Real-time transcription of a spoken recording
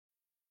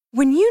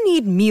When you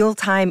need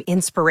mealtime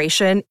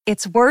inspiration,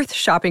 it's worth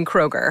shopping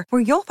Kroger,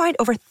 where you'll find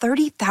over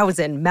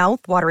 30,000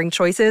 mouth-watering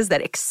choices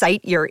that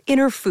excite your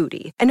inner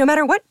foodie. And no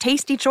matter what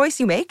tasty choice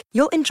you make,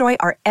 you'll enjoy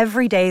our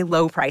everyday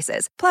low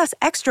prices, plus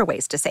extra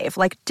ways to save,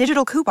 like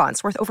digital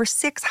coupons worth over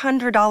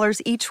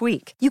 $600 each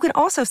week. You can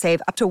also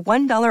save up to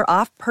 $1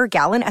 off per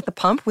gallon at the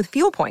pump with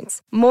fuel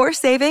points. More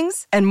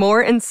savings and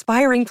more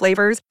inspiring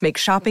flavors make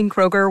shopping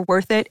Kroger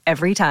worth it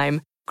every time.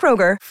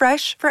 Kroger,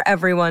 fresh for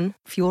everyone.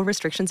 Fuel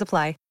restrictions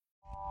apply.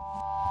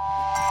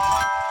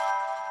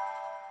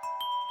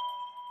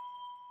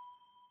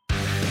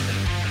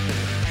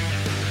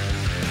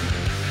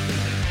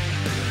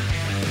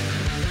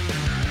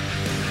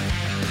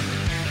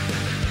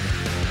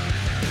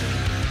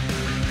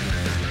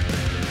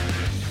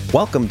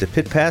 Welcome to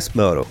Pit Pass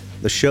Moto,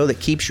 the show that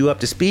keeps you up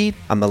to speed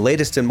on the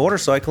latest in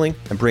motorcycling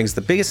and brings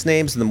the biggest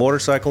names in the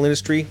motorcycle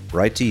industry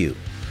right to you.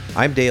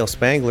 I'm Dale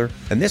Spangler,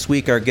 and this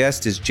week our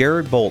guest is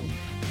Jared Bolton,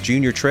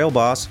 Junior Trail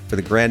Boss for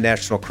the Grand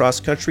National Cross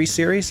Country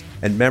Series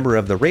and member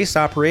of the race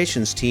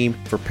operations team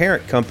for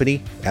parent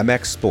company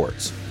MX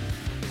Sports.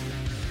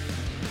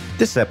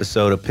 This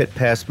episode of Pit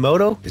Pass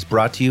Moto is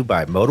brought to you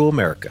by Moto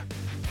America.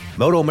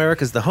 Moto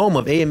America is the home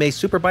of AMA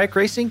Superbike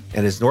Racing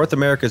and is North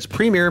America's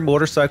premier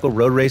motorcycle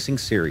road racing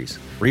series.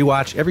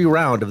 Rewatch every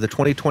round of the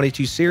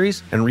 2022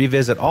 series and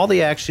revisit all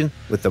the action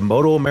with the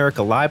Moto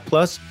America Live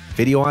Plus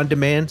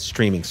video-on-demand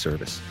streaming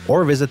service.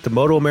 Or visit the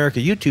Moto America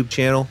YouTube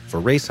channel for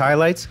race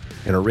highlights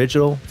and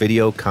original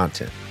video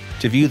content.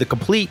 To view the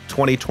complete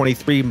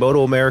 2023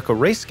 Moto America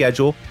race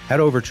schedule, head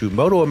over to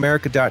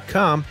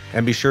MotoAmerica.com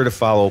and be sure to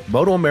follow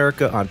Moto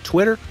America on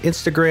Twitter,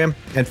 Instagram,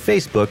 and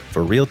Facebook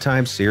for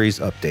real-time series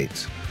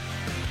updates.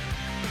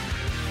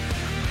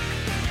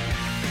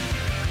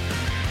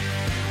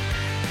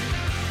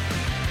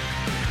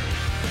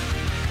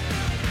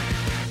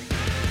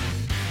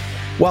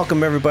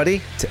 Welcome,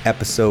 everybody, to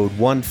episode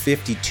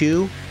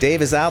 152.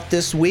 Dave is out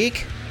this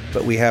week,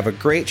 but we have a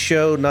great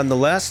show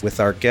nonetheless with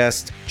our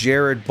guest,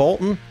 Jared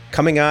Bolton,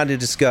 coming on to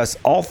discuss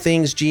all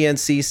things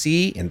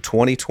GNCC in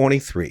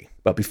 2023.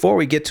 But before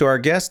we get to our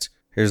guest,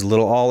 here's a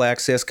little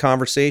all-access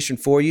conversation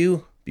for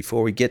you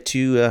before we get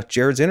to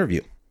Jared's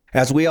interview.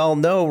 As we all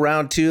know,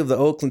 round 2 of the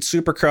Oakland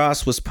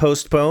Supercross was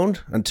postponed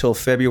until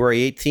February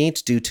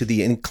 18th due to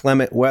the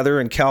inclement weather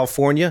in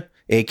California,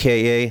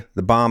 aka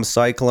the bomb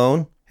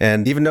cyclone.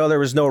 And even though there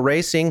was no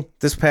racing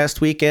this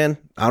past weekend,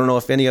 I don't know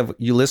if any of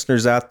you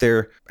listeners out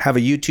there have a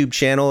YouTube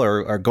channel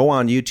or go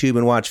on YouTube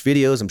and watch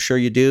videos. I'm sure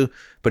you do.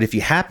 But if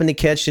you happen to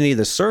catch any of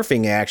the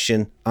surfing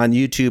action on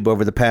YouTube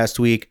over the past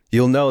week,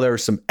 you'll know there were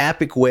some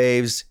epic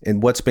waves in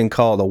what's been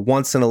called a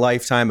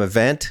once-in-a-lifetime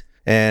event.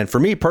 And for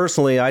me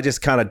personally, I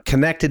just kind of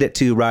connected it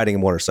to riding a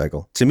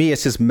motorcycle. To me,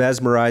 it's just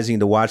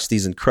mesmerizing to watch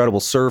these incredible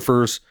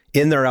surfers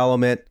in their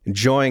element,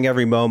 enjoying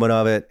every moment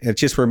of it. It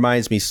just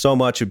reminds me so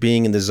much of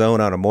being in the zone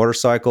on a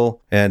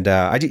motorcycle. And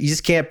you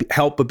just can't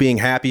help but being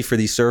happy for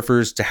these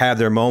surfers to have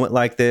their moment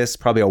like this,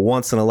 probably a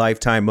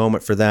once-in-a-lifetime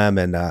moment for them.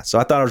 And so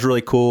I thought it was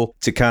really cool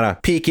to kind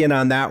of peek in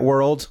on that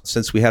world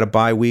since we had a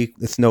bye week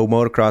with no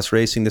motocross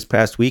racing this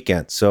past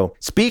weekend. So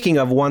speaking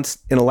of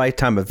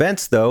once-in-a-lifetime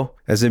events, though,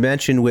 as I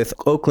mentioned, with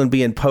Oakland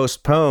being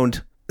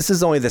postponed, this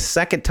is only the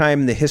second time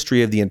in the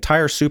history of the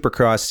entire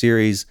Supercross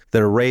series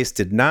that a race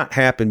did not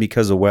happen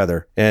because of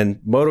weather. And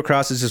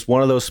motocross is just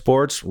one of those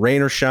sports,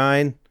 rain or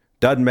shine,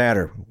 doesn't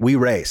matter. We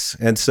race.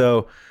 And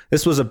so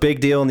this was a big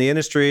deal in the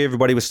industry.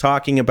 Everybody was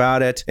talking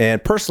about it.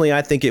 And personally,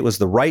 I think it was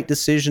the right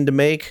decision to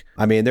make.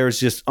 I mean, there was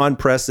just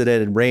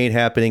unprecedented rain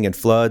happening and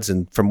floods.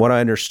 And from what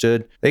I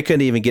understood, they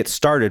couldn't even get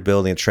started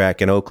building a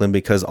track in Oakland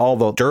because all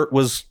the dirt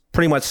was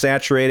pretty much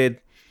saturated.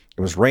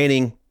 It was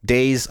raining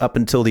days up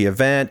until the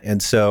event.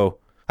 And so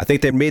I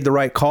think they made the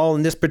right call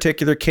in this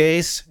particular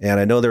case,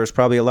 and I know there was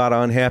probably a lot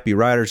of unhappy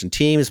riders and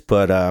teams,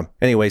 but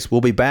anyways,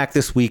 we'll be back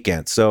this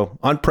weekend. So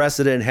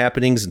unprecedented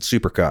happenings in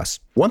Supercross.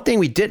 One thing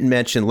we didn't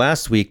mention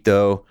last week,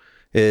 though,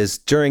 is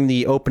during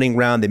the opening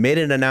round, they made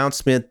an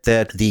announcement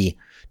that the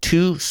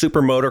 2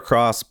 Super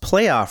Motocross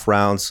playoff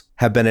rounds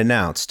have been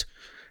announced.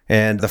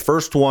 And the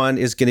first one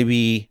is going to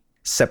be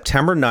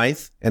September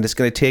 9th, and it's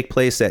going to take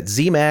place at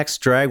ZMAX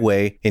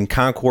Dragway in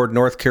Concord,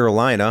 North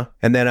Carolina.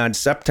 And then on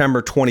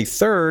September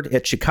 23rd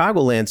at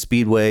Chicagoland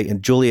Speedway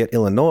in Joliet,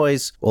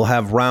 Illinois, we'll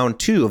have round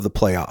 2 of the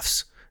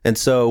playoffs. And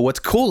so what's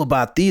cool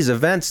about these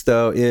events,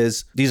 though,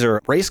 is these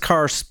are race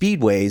car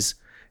speedways.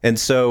 And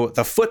so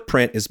the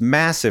footprint is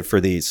massive for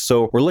these.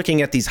 So we're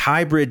looking at these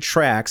hybrid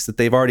tracks that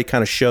they've already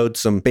kind of showed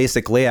some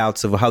basic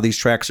layouts of how these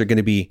tracks are going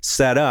to be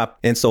set up.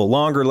 And so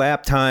longer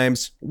lap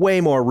times,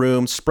 way more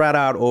room spread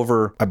out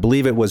over, I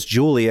believe it was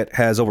Juliet,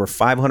 has over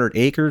 500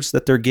 acres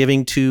that they're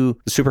giving to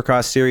the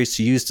Supercross series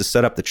to use to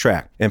set up the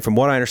track. And from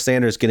what I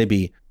understand, there's going to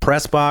be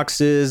press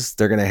boxes.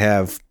 They're going to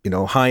have,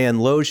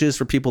 high-end loges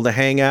for people to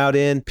hang out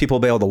in. People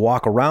will be able to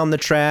walk around the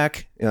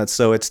track.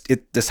 So it's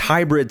this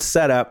hybrid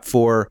setup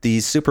for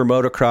these Super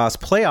Motocross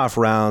playoff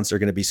rounds are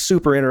going to be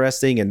super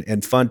interesting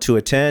and fun to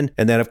attend.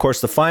 And then, of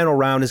course, the final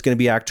round is going to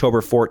be October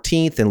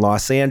 14th in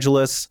Los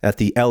Angeles at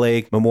the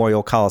LA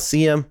Memorial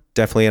Coliseum.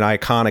 Definitely an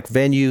iconic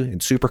venue in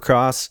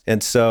Supercross.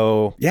 And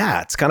so,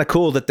 yeah, it's kind of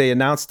cool that they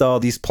announced all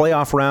these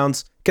playoff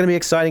rounds. Going to be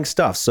exciting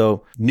stuff.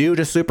 So new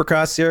to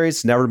Supercross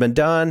series, never been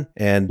done,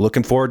 and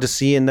looking forward to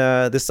seeing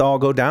this all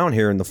go down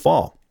here in the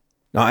fall.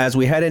 Now, as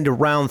we head into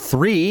round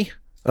 3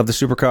 of the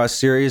Supercross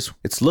series,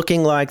 it's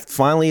looking like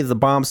finally the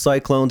bomb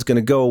cyclone's going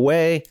to go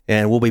away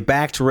and we'll be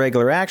back to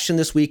regular action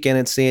this weekend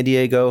in San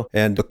Diego.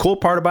 And the cool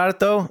part about it,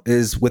 though,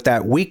 is with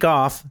that week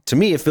off, to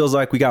me, it feels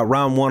like we got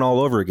round 1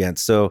 all over again.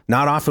 So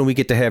not often we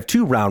get to have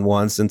 2 round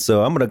 1s. And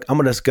so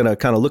I'm just gonna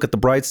kind of look at the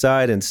bright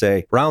side and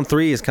say round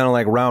 3 is kind of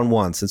like round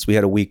 1 since we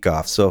had a week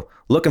off. So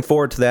looking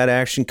forward to that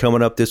action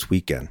coming up this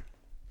weekend.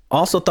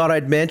 Also thought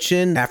I'd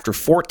mention, after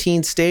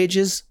 14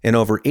 stages and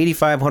over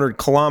 8,500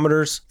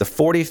 kilometers, the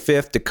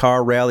 45th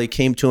Dakar Rally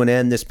came to an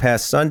end this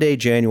past Sunday,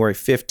 January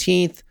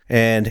 15th,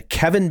 and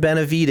Kevin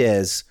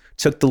Benavidez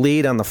took the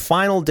lead on the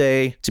final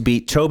day to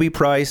beat Toby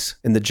Price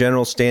in the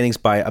general standings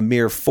by a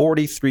mere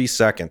 43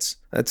 seconds.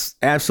 That's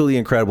absolutely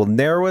incredible.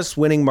 Narrowest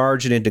winning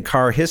margin in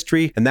Dakar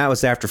history, and that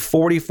was after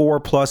 44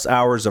 plus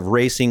hours of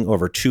racing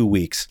over 2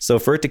 weeks. So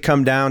for it to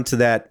come down to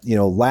that,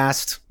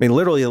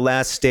 literally the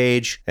last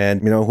stage,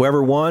 and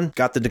whoever won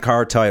got the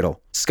Dakar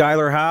title.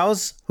 Skylar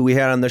Howes, who we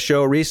had on the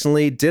show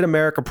recently, did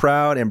America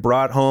proud and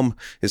brought home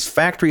his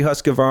factory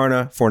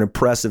Husqvarna for an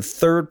impressive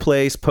 3rd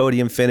place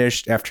podium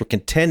finish after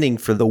contending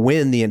for the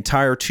win the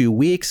entire 2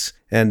 weeks,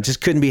 and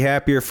just couldn't be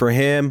happier for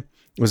him.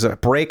 It was a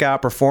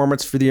breakout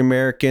performance for the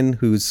American,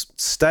 who's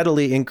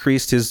steadily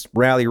increased his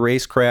rally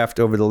racecraft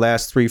over the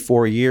last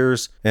 3-4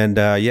 years. And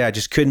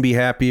just couldn't be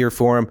happier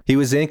for him. He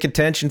was in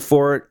contention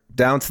for it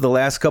down to the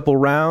last couple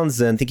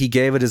rounds, and I think he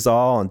gave it his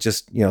all, and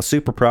just,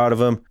 super proud of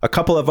him. A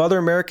couple of other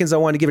Americans I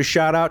want to give a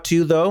shout out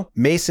to, though.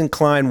 Mason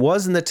Klein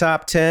was in the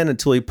top 10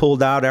 until he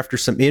pulled out after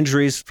some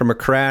injuries from a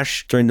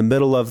crash during the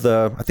middle of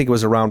I think it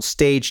was around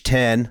stage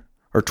 10.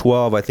 Or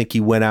 12, I think he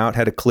went out,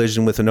 had a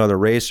collision with another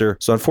racer.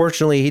 So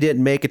unfortunately, he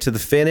didn't make it to the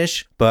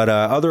finish. But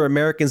other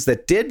Americans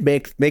that did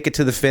make it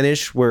to the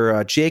finish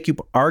were Jacob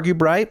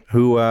Argubright,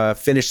 who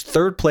finished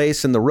 3rd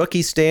place in the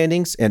rookie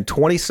standings and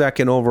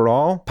 22nd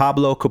overall.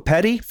 Pablo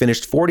Copetti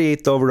finished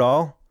 48th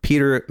overall.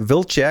 Peter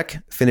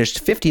Vilcek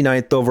finished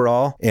 59th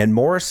overall. And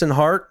Morrison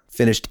Hart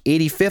finished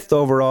 85th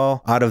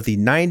overall out of the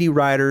 90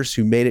 riders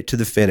who made it to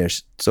the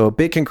finish. So a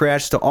big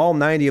congrats to all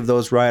 90 of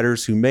those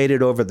riders who made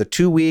it over the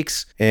 2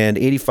 weeks and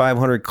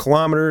 8,500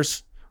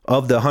 kilometers.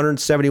 Of the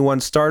 171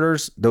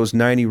 starters, those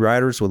 90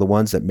 riders were the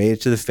ones that made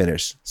it to the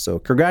finish. So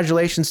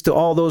congratulations to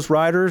all those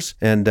riders,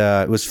 and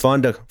it was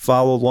fun to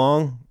follow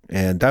along,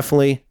 and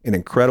definitely an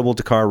incredible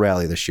Dakar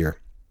rally this year.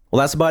 Well,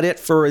 that's about it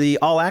for the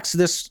All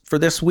Access for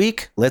this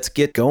week. Let's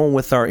get going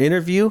with our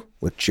interview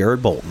with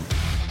Jared Bolton.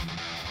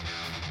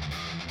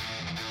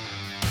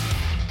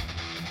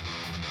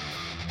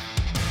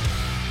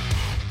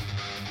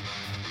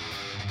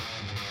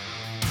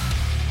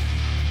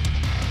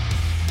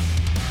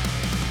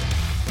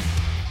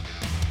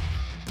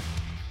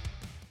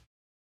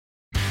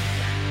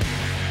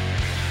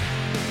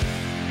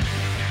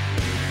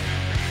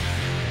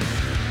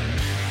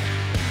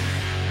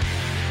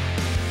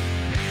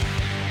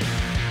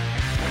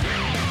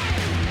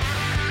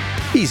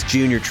 He's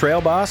Junior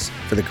Trail Boss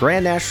for the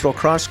Grand National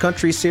Cross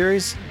Country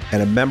Series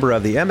and a member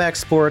of the MX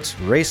Sports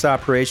Race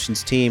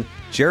Operations Team.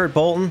 Jared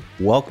Bolton,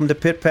 welcome to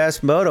Pit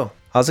Pass Moto.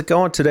 How's it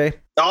going today?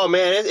 Oh,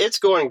 man, it's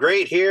going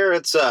great here.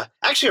 It's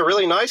actually a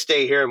really nice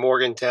day here in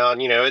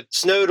Morgantown. It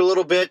snowed a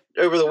little bit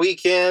over the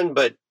weekend,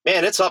 but,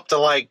 man, it's up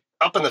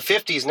in the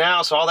 50s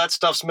now, so all that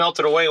stuff's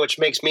melted away, which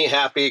makes me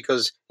happy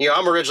because,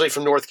 I'm originally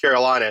from North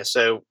Carolina,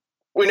 so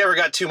we never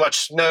got too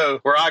much snow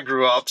where I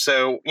grew up.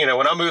 So,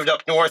 when I moved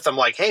up north, I'm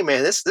like, hey,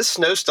 man, this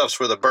snow stuff's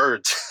for the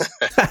birds.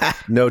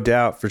 No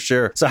doubt, for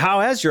sure. So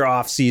how has your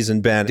off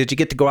season been? Did you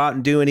get to go out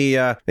and do any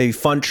maybe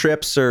fun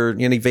trips or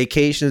any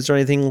vacations or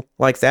anything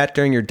like that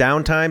during your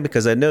downtime?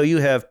 Because I know you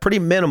have pretty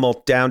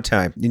minimal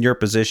downtime in your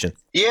position.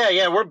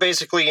 Yeah, we're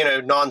basically,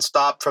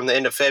 nonstop from the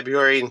end of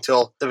February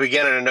until the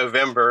beginning of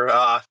November.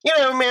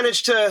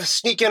 Managed to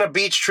sneak in a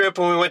beach trip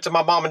when we went to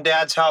my mom and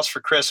dad's house for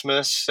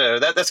Christmas. So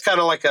that's kind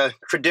of like a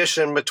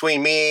tradition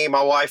between me,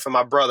 my wife, and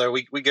my brother.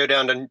 We go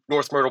down to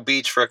North Myrtle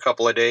Beach for a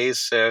couple of days.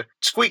 So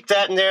squeaked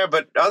that in there.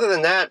 But other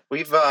than that,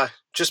 we've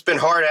just been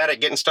hard at it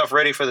getting stuff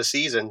ready for the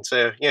season.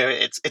 So,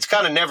 it's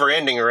kind of never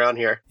ending around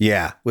here.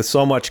 Yeah, with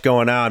so much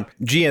going on.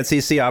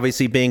 GNCC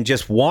obviously being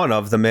just one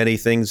of the many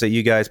things that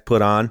you guys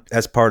put on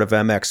as part of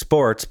MX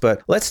Sports.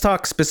 But let's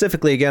talk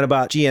specifically again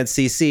about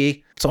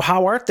GNCC. So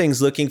how are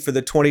things looking for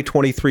the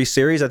 2023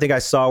 series? I think I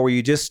saw where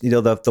you just,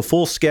 the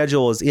full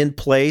schedule is in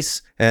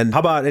place. And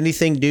how about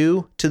anything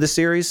new to the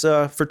series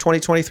for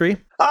 2023?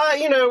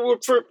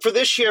 For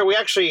this year,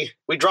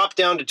 we dropped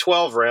down to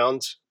 12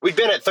 rounds. We've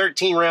been at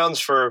 13 rounds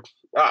for,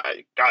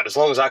 as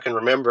long as I can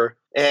remember.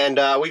 And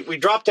we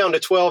dropped down to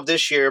 12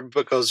 this year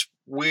because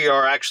we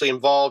are actually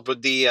involved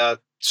with the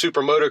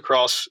super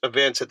motocross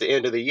events at the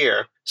end of the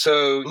year.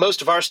 So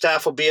most of our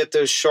staff will be at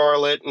those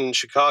Charlotte and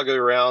Chicago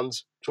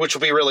rounds. which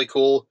will be really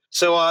cool.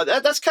 So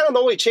that's kind of the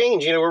only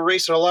change. We're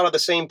racing a lot of the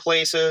same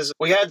places.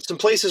 We had some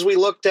places we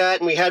looked at,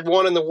 and we had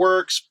one in the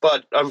works,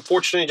 but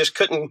unfortunately just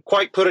couldn't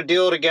quite put a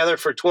deal together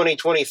for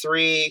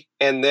 2023.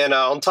 And then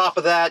on top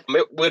of that,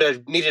 it would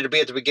have needed to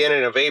be at the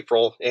beginning of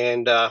April,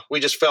 and we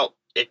just felt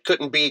it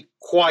couldn't be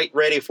quite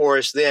ready for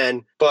us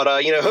then. But,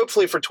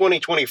 hopefully for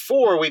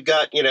 2024, we've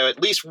got,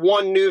 at least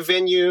one new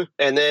venue.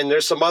 And then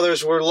there's some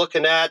others we're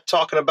looking at,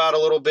 talking about a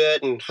little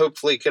bit, and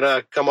hopefully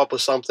can come up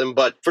with something.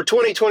 But for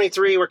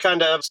 2023, we're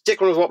kind of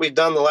sticking with what we've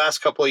done the last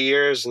couple of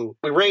years. And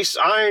we raced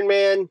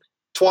Ironman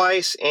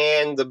twice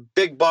and the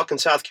Big Buck in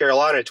South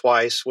Carolina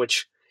twice,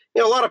 which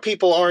a lot of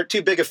people aren't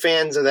too big of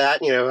fans of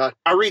that.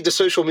 I read the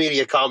social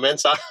media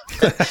comments.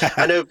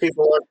 I know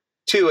people aren't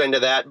too into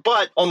that.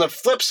 But on the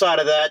flip side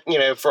of that,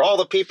 for all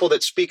the people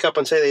that speak up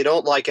and say they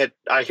don't like it,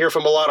 I hear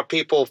from a lot of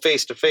people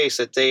face to face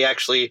that they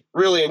actually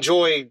really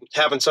enjoy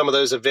having some of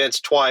those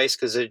events twice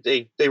because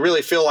they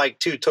really feel like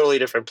two totally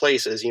different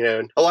places,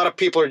 and a lot of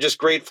people are just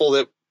grateful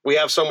that we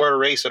have somewhere to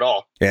race at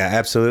all. Yeah,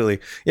 absolutely.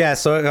 Yeah,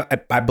 so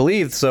I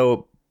believe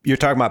so. You're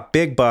talking about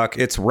Big Buck,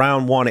 it's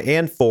round 1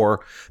 and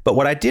 4. But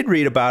what I did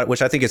read about it,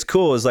 which I think is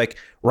cool, is like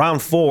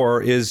round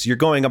 4 is you're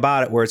going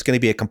about it where it's going to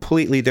be a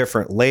completely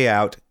different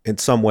layout in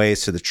some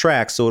ways to the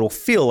track. So it'll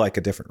feel like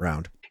a different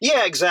round.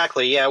 Yeah,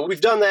 exactly. Yeah,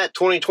 we've done that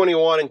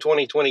 2021 and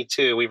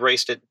 2022. We've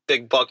raced at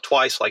Big Buck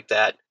twice like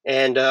that.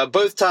 And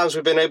both times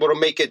we've been able to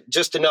make it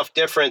just enough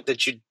different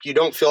that you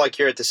don't feel like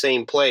you're at the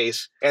same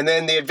place. And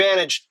then the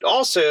advantage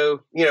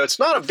also, it's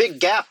not a big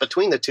gap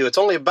between the two. It's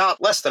only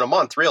about less than a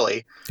month,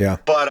 really. Yeah.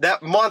 But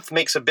that month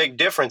makes a big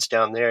difference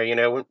down there.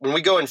 When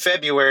we go in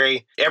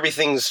February,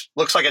 everything's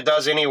looks like it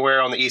does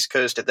anywhere on the East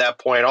Coast at that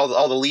point. All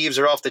the leaves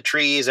are off the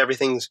trees.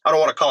 Everything's, I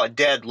don't want to call it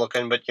dead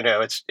looking, but,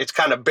 it's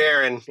kind of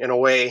barren in a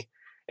way.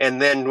 And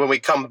then when we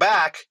come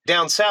back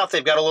down south,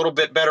 they've got a little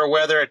bit better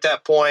weather at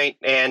that point,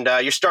 and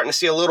you're starting to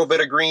see a little bit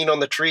of green on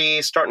the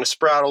trees, starting to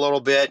sprout a little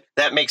bit.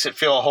 That makes it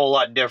feel a whole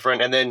lot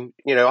different. And then,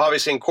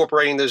 obviously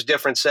incorporating those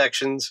different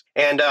sections.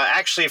 And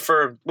actually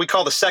we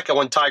call the second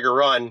one Tiger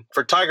Run.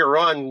 For Tiger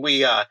Run,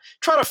 we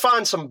try to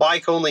find some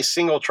bike-only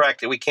single track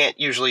that we can't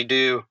usually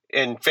do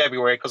in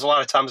February because a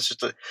lot of times it's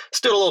just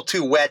still a little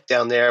too wet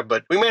down there,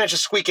 but we managed to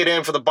squeak it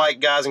in for the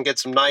bike guys and get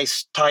some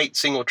nice tight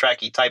single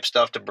tracky type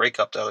stuff to break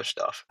up the other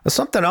stuff.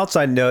 Something else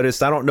I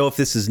noticed, I don't know if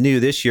this is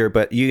new this year,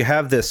 but you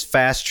have this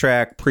fast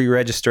track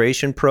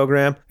pre-registration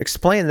program.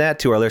 Explain that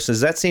to our listeners.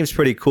 That seems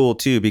pretty cool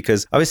too,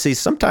 because obviously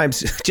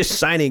sometimes just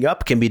signing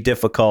up can be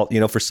difficult,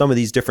 for some of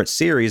these different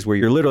series where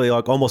you're literally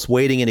like almost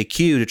waiting in a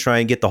queue to try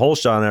and get the whole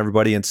shot on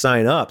everybody and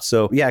sign up.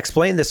 So yeah,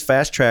 explain this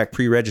fast track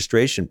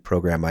pre-registration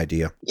program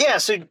idea. Yeah,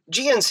 so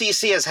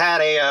GNCC has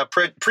had a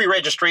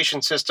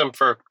pre-registration system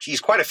for,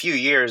 quite a few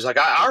years. Like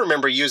I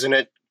remember using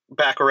it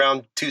back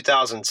around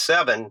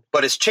 2007,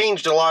 but it's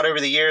changed a lot over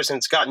the years and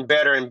it's gotten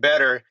better and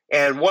better.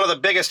 And one of the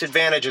biggest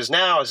advantages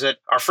now is that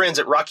our friends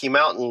at Rocky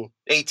Mountain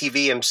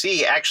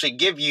ATVMC actually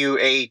give you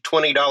a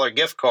 $20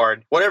 gift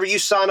card. Whatever you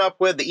sign up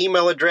with, the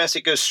email address,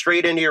 it goes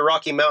straight into your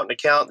Rocky Mountain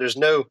account. There's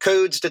no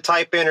codes to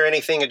type in or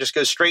anything. It just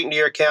goes straight into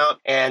your account.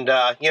 And,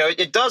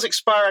 it does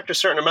expire after a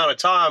certain amount of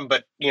time,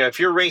 but, if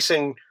you're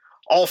racing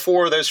all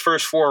 4 of those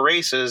first 4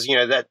 races,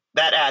 that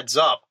adds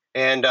up.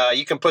 And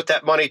you can put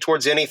that money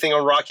towards anything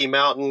on Rocky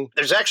Mountain.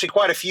 There's actually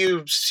quite a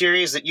few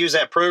series that use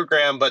that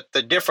program, but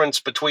the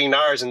difference between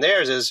ours and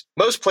theirs is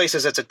most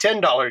places it's a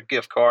 $10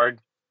 gift card,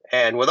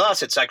 and with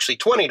us it's actually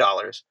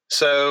 $20.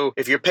 So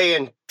if you're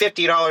paying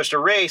 $50 to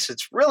race,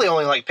 it's really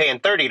only like paying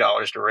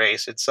 $30 to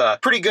race. It's a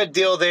pretty good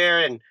deal there,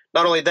 and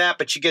not only that,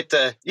 but you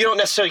don't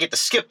necessarily get to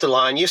skip the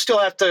line. You still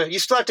have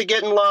to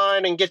get in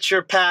line and get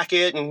your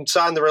packet and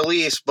sign the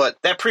release, but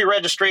that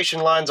pre-registration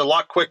line's a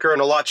lot quicker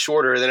and a lot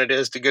shorter than it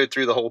is to go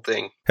through the whole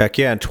thing. Heck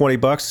yeah, and $20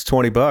 is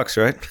 $20,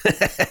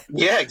 right?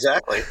 Yeah,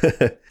 exactly.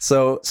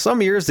 So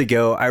some years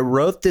ago, I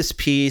wrote this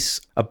piece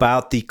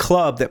about the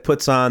club that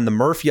puts on the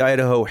Murphy,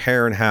 Idaho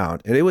Hare and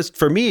Hound. And it was,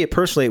 for me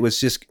personally, it was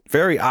just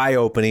very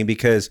eye-opening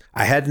because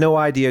I had no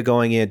idea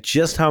going in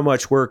just how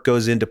much work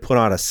goes into put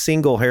on a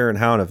single hare and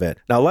hound event.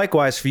 Now,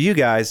 likewise for you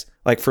guys,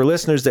 like for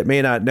listeners that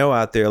may not know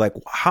out there, like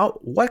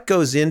what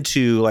goes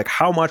into, like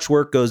how much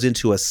work goes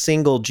into a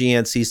single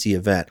GNCC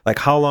event? Like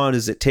how long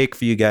does it take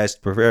for you guys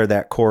to prepare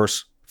that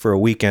course for a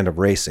weekend of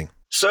racing?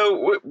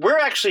 So we're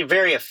actually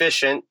very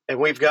efficient and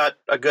we've got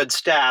a good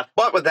staff.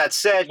 But with that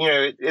said,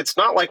 it's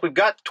not like we've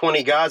got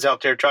 20 guys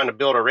out there trying to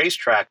build a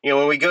racetrack.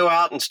 When we go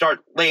out and start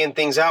laying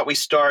things out, we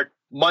start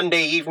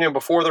Monday evening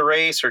before the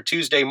race or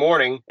Tuesday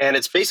morning. And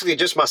it's basically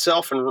just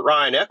myself and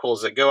Ryan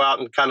Eccles that go out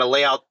and kind of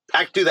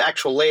do the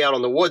actual layout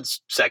on the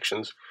woods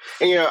sections.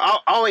 And, I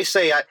always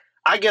say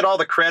I get all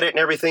the credit and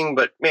everything,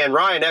 but man,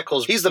 Ryan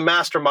Eccles, he's the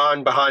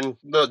mastermind behind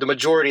the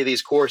majority of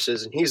these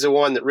courses. And he's the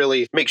one that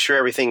really makes sure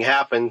everything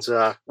happens.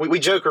 We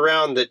joke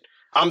around that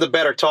I'm the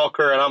better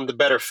talker and I'm the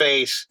better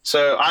face.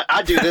 So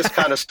I do this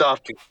kind of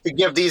stuff to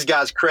give these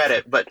guys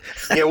credit. But,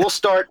 we'll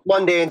start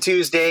Monday and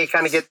Tuesday,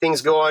 kind of get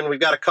things going. We've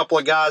got a couple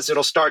of guys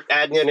that'll start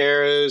adding in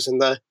arrows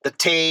and the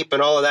tape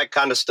and all of that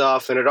kind of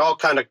stuff. And it all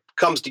kind of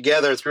comes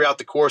together throughout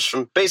the course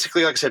from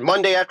basically, like I said,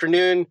 Monday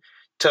afternoon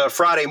to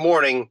Friday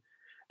morning.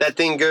 That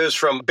thing goes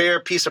from bare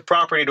piece of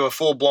property to a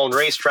full-blown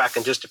racetrack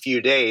in just a few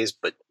days.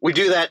 But we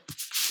do that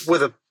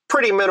with a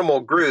pretty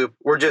minimal group.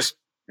 We're just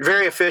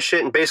very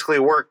efficient and basically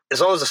work. As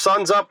long as the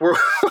sun's up,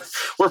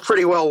 we're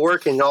pretty well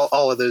working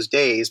all of those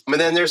days. And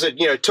then there's a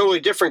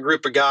totally different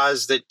group of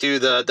guys that do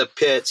the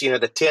pits,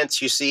 the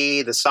tents you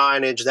see, the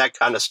signage, that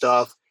kind of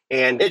stuff.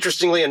 And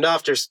interestingly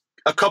enough, there's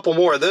a couple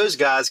more of those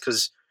guys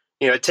because,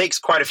 it takes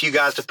quite a few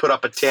guys to put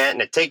up a tent,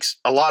 and it takes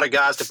a lot of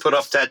guys to put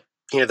up that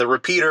the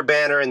repeater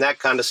banner and that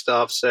kind of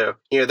stuff. So,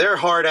 they're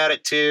hard at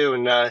it too.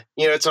 And,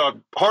 it's a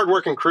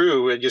hardworking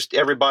crew, just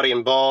everybody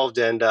involved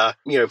and,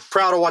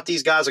 proud of what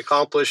these guys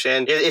accomplish.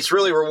 And it's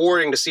really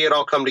rewarding to see it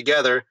all come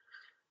together,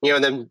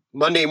 and then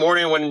Monday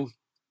morning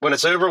when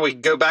it's over, we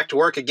go back to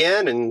work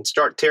again and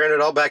start tearing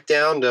it all back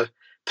down to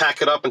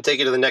pack it up and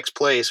take it to the next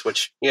place,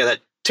 which, that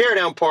tear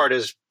down part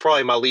is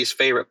probably my least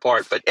favorite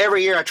part. But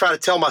every year I try to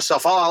tell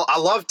myself, I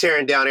love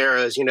tearing down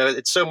arrows.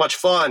 It's so much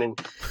fun.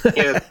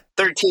 And,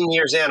 13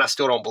 years in, I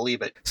still don't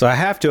believe it. So I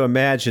have to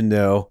imagine,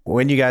 though,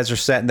 when you guys are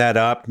setting that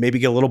up, maybe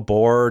get a little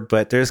bored,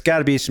 but there's got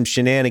to be some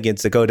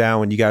shenanigans that go down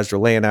when you guys are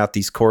laying out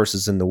these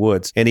courses in the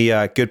woods. Any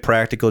good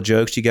practical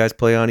jokes you guys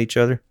play on each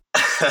other?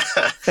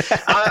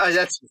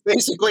 That's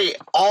basically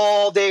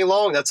all day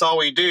long. That's all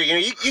we do.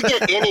 You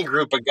get any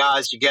group of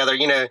guys together,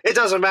 it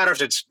doesn't matter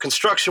if it's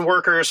construction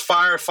workers,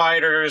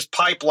 firefighters,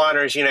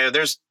 pipeliners,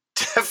 there's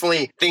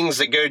definitely things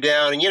that go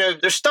down. And,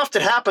 there's stuff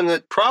that happened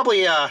that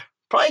probably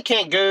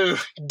can't go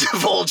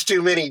divulge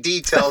too many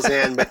details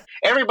in, but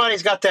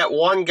everybody's got that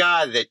one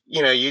guy that,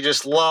 you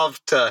just love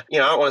to, I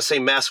don't want to say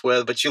mess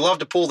with, but you love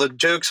to pull the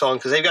jokes on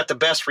because they've got the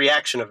best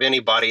reaction of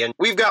anybody. And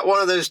we've got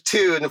one of those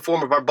too in the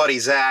form of our buddy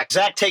Zach.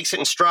 Zach takes it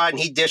in stride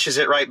and he dishes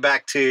it right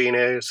back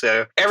too,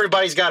 so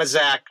everybody's got a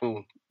Zach,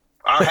 and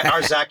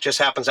our Zach just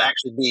happens to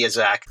actually be a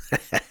Zach.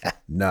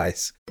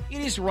 Nice. It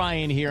is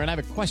Ryan here, and I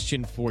have a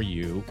question for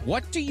you.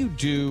 What do you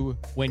do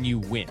when you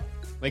win?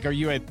 Like, are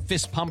you a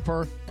fist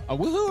pumper? A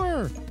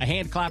woohooer, a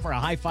hand clapper, a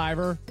high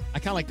fiver. I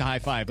kind of like the high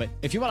five, but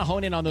if you want to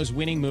hone in on those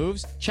winning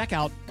moves, check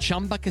out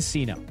Chumba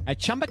Casino. At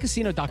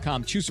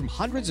ChumbaCasino.com, choose from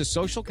hundreds of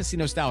social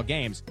casino style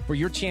games for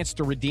your chance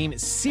to redeem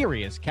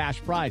serious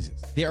cash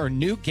prizes. There are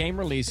new game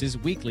releases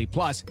weekly,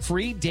 plus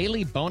free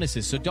daily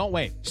bonuses. So don't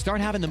wait.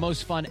 Start having the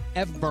most fun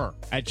ever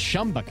at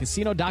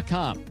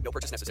ChumbaCasino.com. No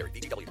purchase necessary.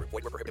 VGW Group.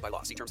 Void where prohibited by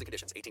law. See terms and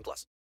conditions.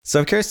 18+. So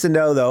I'm curious to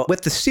know, though,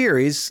 with the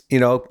series,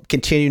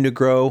 continuing to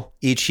grow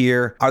each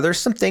year, are there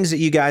some things that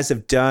you guys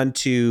have done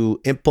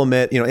to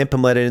implement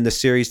it in the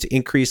series to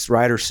increase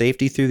rider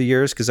safety through the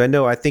years? Because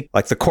I think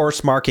like the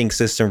course marking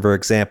system, for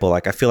example,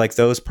 like I feel like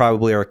those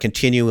probably are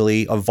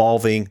continually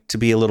evolving to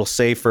be a little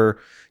safer.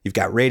 You've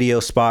got radio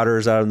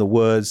spotters out in the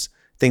woods,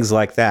 things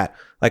like that.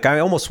 Like I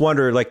almost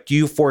wonder, like, do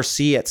you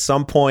foresee at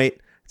some point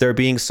there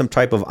being some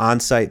type of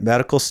on-site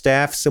medical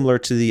staff similar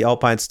to the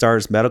Alpine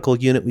Stars medical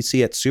unit we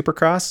see at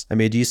Supercross? I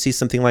mean, do you see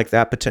something like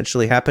that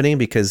potentially happening?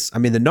 Because, I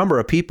mean, the number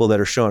of people that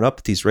are showing up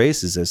at these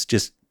races is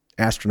just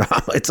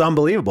astronomical. It's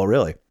unbelievable,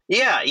 really.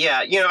 Yeah.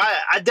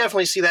 I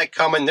definitely see that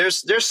coming.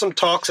 There's some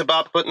talks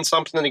about putting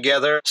something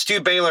together.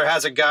 Stu Baylor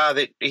has a guy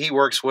that he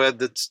works with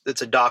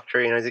that's a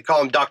doctor. They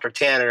call him Dr.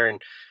 Tanner,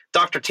 and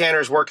Dr.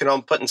 Tanner's working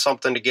on putting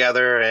something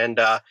together. And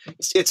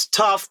it's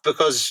tough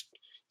because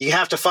you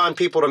have to find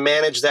people to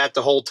manage that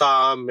the whole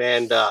time,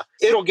 and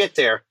it'll get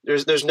there.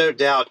 There's no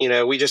doubt.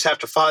 We just have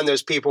to find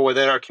those people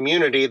within our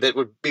community that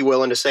would be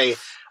willing to say,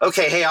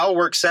 okay, hey, I'll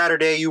work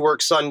Saturday, you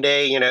work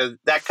Sunday,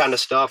 that kind of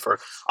stuff. Or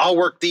I'll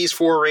work these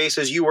 4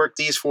 races, you work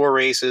these 4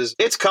 races.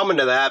 It's coming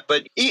to that.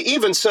 But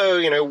even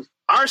so,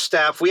 our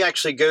staff, we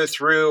actually go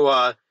through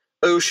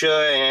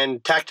OSHA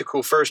and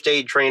tactical first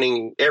aid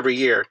training every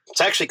year.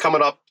 It's actually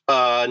coming up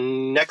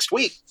next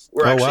week.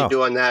 We're actually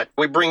doing that.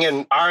 We bring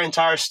in our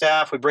entire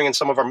staff. We bring in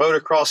some of our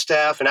motocross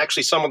staff, and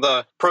actually some of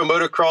the pro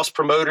motocross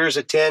promoters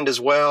attend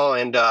as well.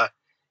 And,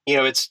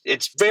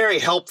 it's very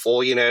helpful,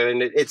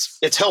 and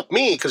it's helped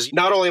me because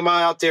not only am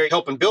I out there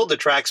helping build the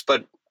tracks,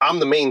 but I'm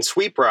the main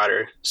sweep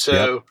rider.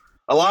 So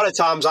a lot of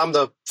times I'm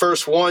the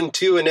first one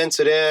to an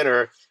incident,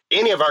 or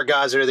any of our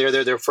guys that are there,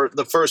 they're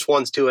the first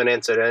ones to an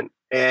incident.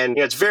 And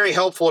it's very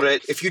helpful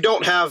that if you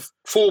don't have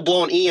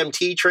full-blown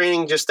EMT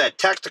training, just that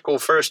tactical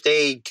first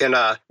aid can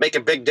make a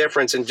big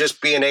difference in just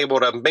being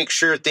able to make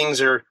sure things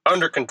are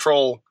under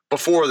control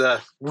before the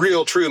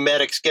real true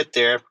medics get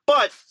there.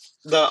 But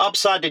the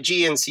upside to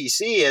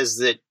GNCC is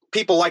that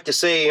people like to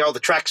say, the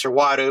tracks are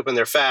wide open,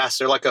 they're fast,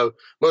 they're like a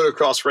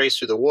motocross race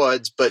through the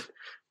woods, but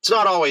it's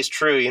not always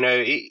true.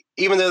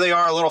 Even though they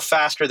are a little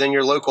faster than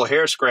your local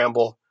hare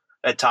scramble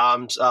at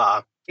times,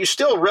 you're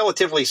still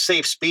relatively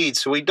safe speed,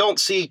 so we don't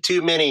see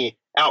too many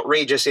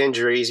outrageous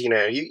injuries.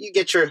 You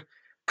get your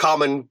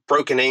common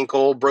broken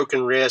ankle,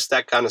 broken wrist,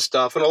 that kind of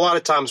stuff. And a lot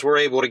of times we're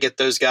able to get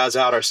those guys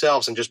out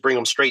ourselves and just bring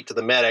them straight to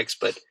the medics.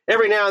 But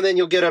every now and then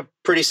you'll get a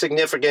pretty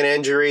significant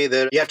injury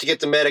that you have to get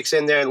the medics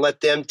in there and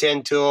let them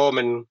tend to them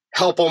and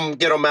help them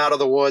get them out of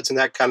the woods and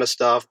that kind of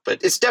stuff.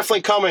 But it's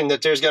definitely coming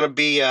that there's going to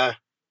be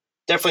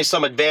definitely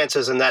some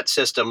advances in that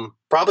system.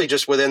 Probably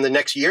just within the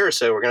next year or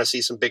so, we're going to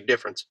see some big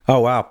difference. Oh,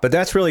 wow. But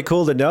that's really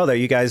cool to know that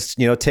you guys,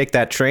 take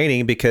that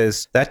training,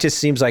 because that just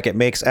seems like it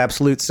makes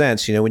absolute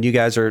sense. When you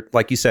guys are,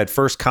 like you said,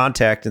 first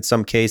contact in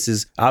some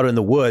cases out in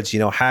the woods,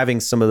 having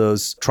some of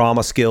those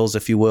trauma skills,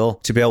 if you will,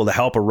 to be able to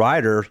help a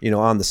rider,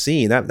 on the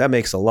scene, that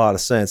makes a lot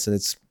of sense. And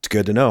it's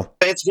good to know.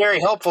 It's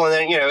very helpful. And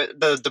then,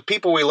 the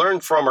people we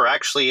learn from are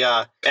actually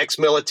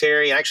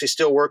ex-military, actually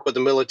still work with the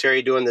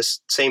military doing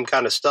this same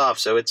kind of stuff.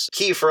 So it's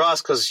key for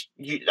us because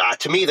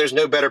to me, there's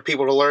no better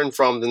people to learn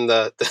from than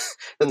the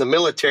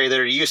military that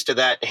are used to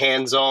that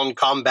hands-on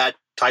combat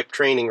type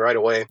training right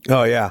away.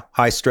 Oh yeah,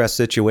 high stress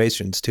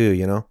situations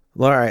too.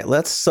 All right,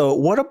 let's talk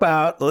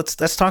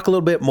a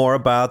little bit more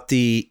about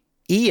the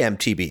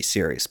EMTB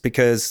series,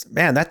 because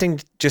man, that thing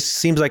just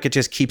seems like it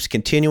just keeps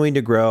continuing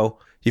to grow.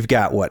 You've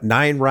got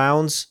 9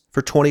 rounds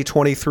for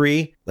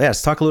 2023. Yeah,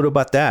 let's talk a little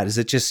about that. Is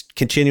it just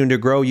continuing to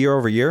grow year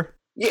over year?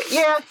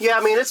 Yeah.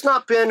 I mean, it's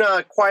not been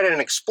quite an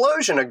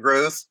explosion of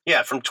growth.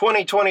 Yeah, from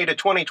 2020 to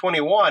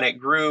 2021, it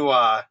grew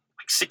like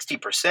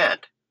 60%.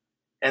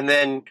 And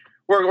then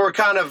we're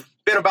kind of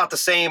been about the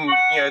same,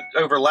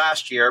 over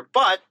last year.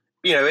 But,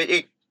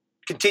 it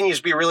continues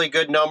to be really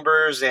good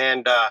numbers.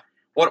 And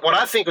what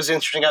I think was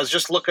interesting, I was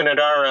just looking at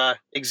our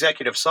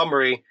executive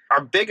summary.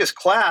 Our biggest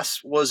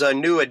class was a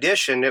new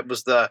addition. It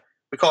was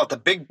we call it the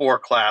big bore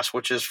class,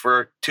 which is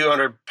for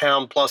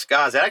 200-pound plus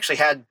guys. It actually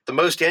had the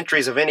most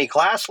entries of any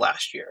class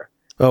last year.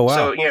 Oh, wow.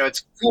 So,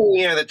 it's cool,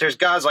 that there's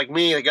guys like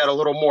me that got a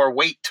little more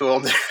weight to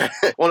them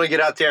that want to get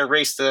out there and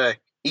race the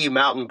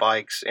e-mountain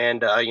bikes.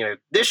 And,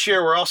 this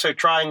year we're also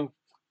trying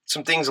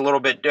some things a little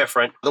bit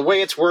different. The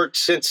way it's worked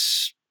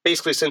since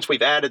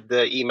we've added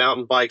the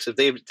e-mountain bikes,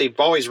 they've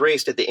always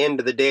raced at the end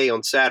of the day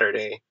on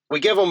Saturday. We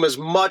give them as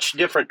much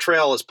different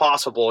trail as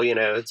possible.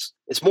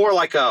 It's more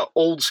like a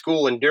old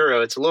school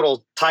enduro. It's a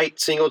little tight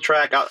single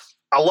track.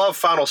 I love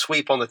final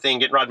sweep on the thing,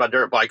 getting ride my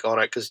dirt bike on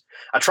it, because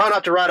I try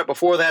not to ride it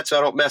before that so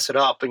I don't mess it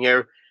up. And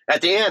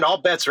at the end,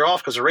 all bets are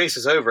off because the race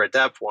is over at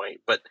that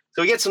point. But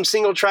so we get some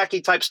single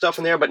tracky type stuff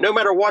in there. But no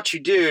matter what you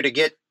do to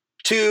get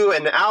to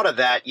and out of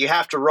that, you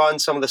have to run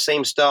some of the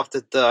same stuff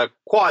that the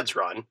quads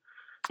run,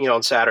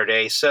 on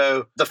Saturday.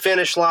 So the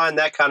finish line,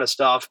 that kind of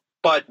stuff.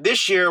 But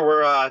this year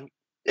we're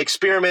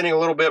experimenting a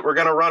little bit. We're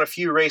going to run a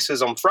few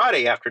races on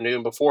Friday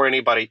afternoon before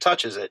anybody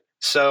touches it.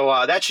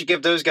 So that should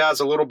give those guys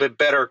a little bit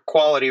better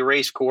quality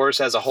race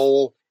course as a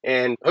whole.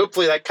 And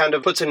hopefully that kind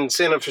of puts an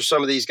incentive for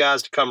some of these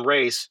guys to come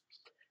race.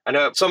 I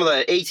know some of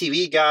the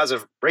ATV guys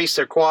have raced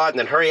their quad and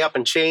then hurry up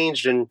and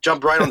changed and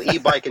jumped right on the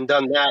e-bike and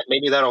done that.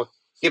 Maybe that'll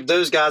give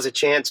those guys a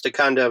chance to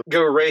kind of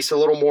go race a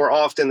little more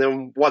often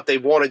than what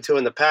they've wanted to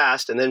in the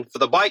past. And then for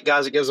the bike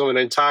guys, it gives them an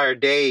entire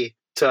day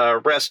to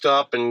rest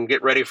up and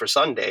get ready for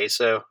Sunday.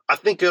 So I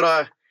think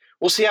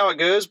we'll see how it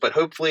goes, but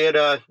hopefully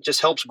it just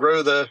helps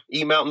grow the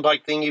e-mountain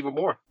bike thing even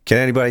more. Can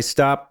anybody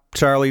stop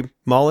Charlie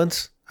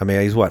Mullins? I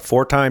mean, he's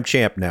 4-time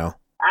champ now.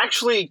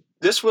 Actually,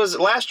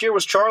 last year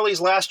was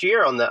Charlie's last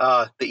year on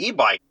the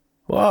e-bike.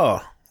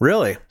 Whoa.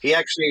 Really? He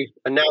actually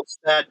announced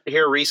that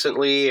here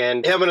recently,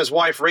 and him and his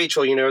wife,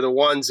 Rachel, the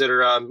ones that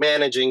are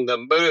managing the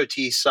Moto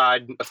T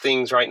side of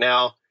things right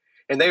now.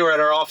 And they were at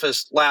our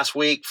office last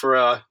week for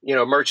a,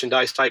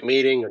 merchandise type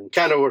meeting, and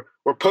kind of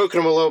we're poking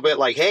them a little bit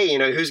like, hey,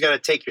 who's going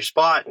to take your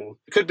spot? And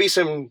it could be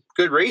some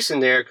good racing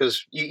there,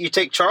 because you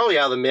take Charlie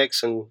out of the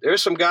mix and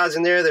there's some guys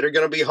in there that are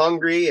going to be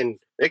hungry, and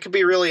it could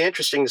be really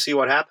interesting to see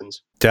what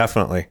happens.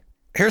 Definitely.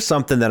 Here's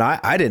something that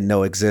I didn't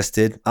know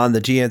existed on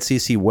the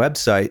GNCC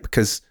website,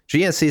 because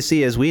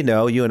GNCC, as we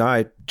know, you and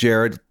I,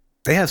 Jared,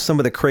 they have some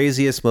of the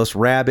craziest, most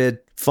rabid,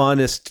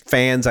 funnest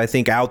fans, I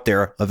think, out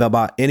there of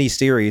about any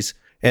series.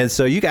 And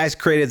so you guys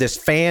created this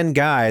fan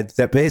guide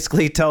that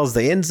basically tells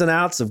the ins and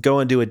outs of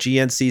going to a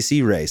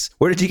GNCC race.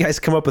 Where did you guys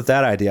come up with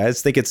that idea? I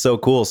just think it's so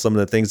cool, some of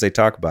the things they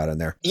talk about in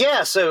there.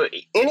 Yeah, so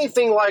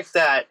anything like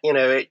that,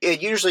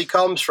 it usually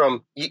comes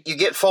from, you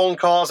get phone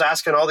calls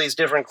asking all these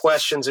different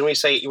questions, and we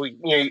say,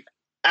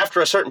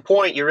 after a certain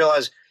point, you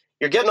realize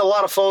you're getting a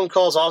lot of phone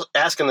calls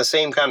asking the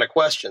same kind of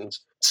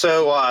questions.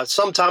 So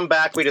sometime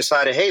back, we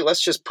decided, hey,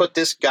 let's just put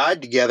this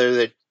guide together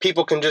that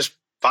people can just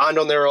find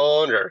on their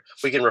own, or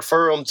we can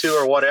refer them to,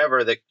 or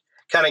whatever, that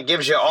kind of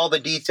gives you all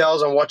the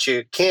details on what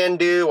you can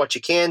do, what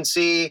you can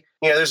see.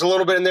 There's a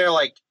little bit in there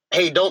like,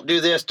 hey, don't do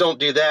this, don't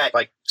do that,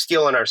 like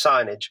stealing our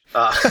signage.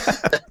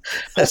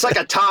 It's like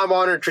a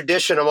time-honored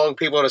tradition among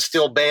people to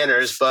steal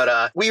banners,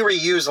 but we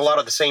reuse a lot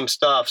of the same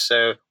stuff,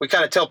 so we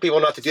kind of tell people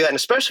not to do that, and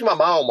especially my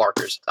mile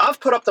markers. I've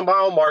put up the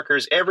mile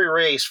markers every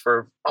race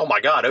for, oh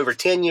my God, over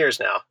 10 years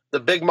now. The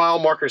big mile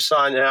marker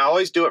sign, and I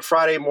always do it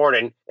Friday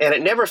morning, and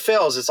it never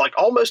fails. It's like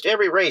almost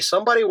every race,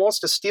 somebody wants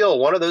to steal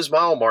one of those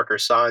mile marker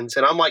signs,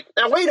 and I'm like,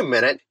 now wait a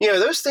minute,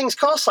 those things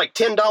cost like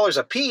 $10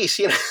 a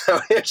piece.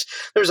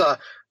 There's a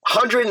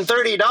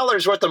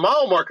 $130 worth of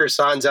mile marker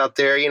signs out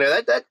there.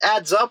 That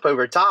adds up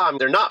over time.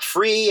 They're not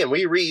free and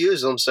we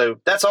reuse them. So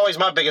that's always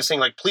my biggest thing.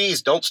 Like,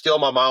 please don't steal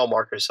my mile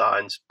marker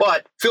signs.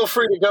 But feel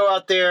free to go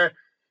out there.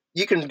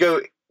 You can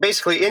go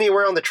basically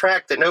anywhere on the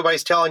track that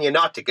nobody's telling you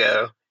not to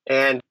go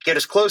and get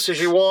as close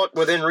as you want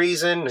within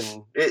reason.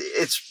 And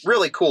it's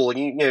really cool.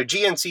 And,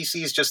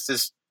 GNCC is just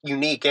this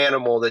unique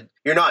animal that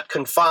you're not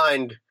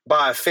confined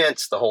by a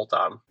fence the whole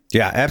time.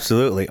 Yeah,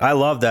 absolutely. I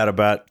love that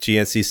about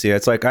GNCC.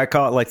 It's like, I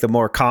call it like the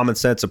more common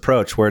sense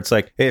approach, where it's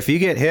like, if you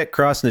get hit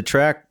crossing the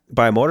track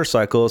by a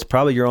motorcycle, it's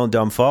probably your own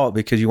dumb fault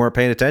because you weren't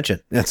paying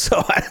attention. And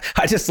so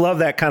I just love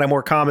that kind of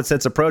more common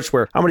sense approach,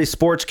 where how many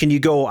sports can you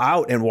go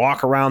out and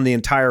walk around the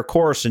entire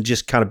course and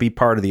just kind of be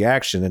part of the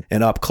action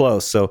and up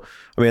close? So,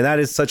 I mean, that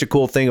is such a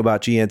cool thing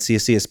about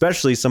GNCC,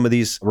 especially some of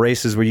these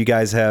races where you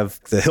guys have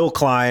the hill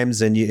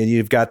climbs and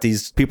you've got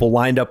these people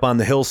lined up on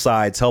the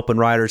hillsides helping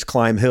riders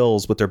climb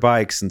hills with their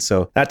bikes. And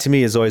so that to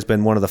me has always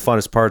been one of the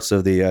funnest parts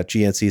of the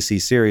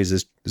GNCC series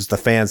is the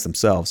fans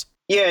themselves.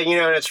 Yeah,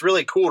 and it's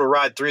really cool to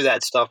ride through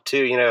that stuff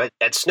too.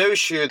 At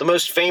Snowshoe, the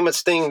most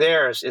famous thing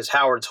there is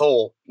Howard's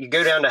Hole. You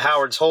go down to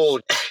Howard's Hole,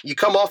 you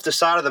come off the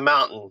side of the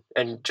mountain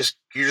and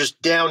you're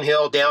just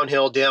downhill,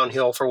 downhill,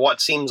 downhill for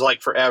what seems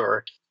like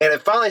forever. And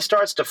it finally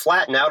starts to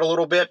flatten out a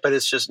little bit, but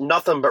it's just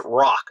nothing but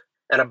rock.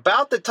 And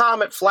about the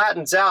time it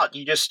flattens out,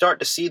 you just start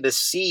to see this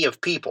sea of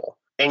people.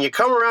 And you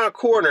come around a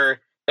corner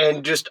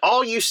and just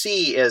all you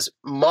see is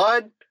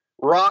mud,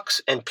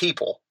 rocks, and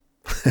people.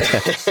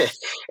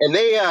 And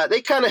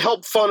they kind of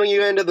help funnel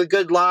you into the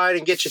good line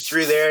and get you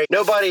through there.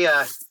 Nobody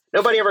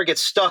ever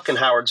gets stuck in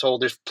Howard's Hole.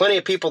 There's plenty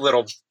of people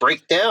that'll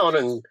break down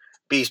and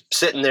be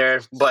sitting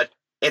there, but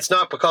it's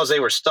not because they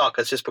were stuck.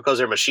 It's just because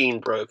their machine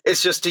broke.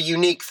 It's just a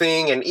unique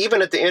thing. And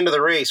even at the end of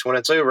the race, when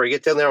it's over, you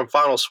get down there on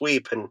final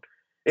sweep and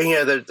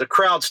the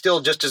crowd's still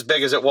just as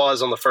big as it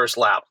was on the first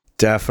lap.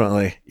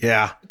 Definitely.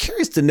 Yeah.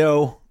 Curious to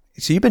know,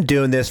 so you've been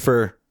doing this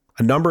for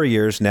a number of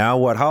years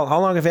now. How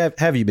long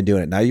have you been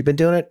doing it now? You've been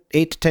doing it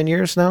 8 to 10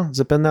 years now? Has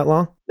it been that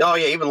long? Oh,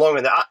 yeah, even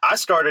longer than that. I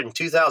started in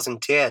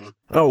 2010.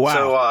 Oh, wow.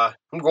 So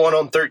I'm going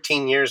on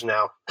 13 years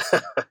now.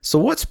 So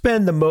what's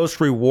been the most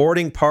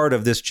rewarding part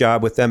of this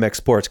job with MX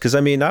Sports? Because,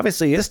 I mean,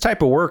 obviously, this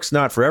type of work's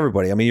not for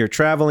everybody. I mean, you're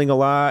traveling a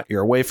lot.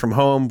 You're away from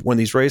home when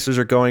these races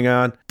are going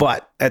on.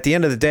 But at the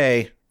end of the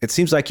day, it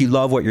seems like you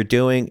love what you're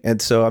doing.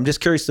 And so I'm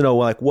just curious to know,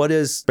 like, what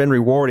has been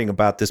rewarding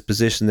about this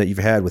position that you've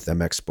had with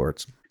MX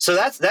Sports? So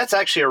that's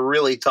actually a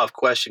really tough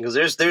question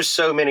because there's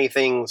so many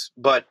things.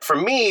 But for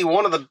me,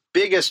 one of the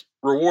biggest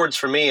rewards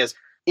for me is,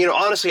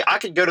 honestly, I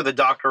could go to the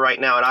doctor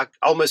right now and I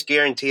almost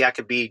guarantee I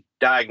could be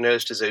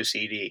diagnosed as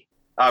OCD.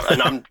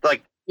 And I'm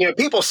like,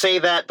 people say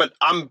that, but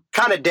I'm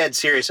kind of dead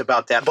serious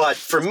about that. But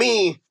for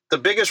me, the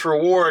biggest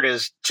reward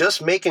is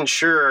just making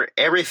sure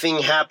everything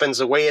happens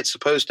the way it's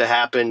supposed to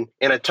happen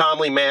in a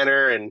timely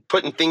manner and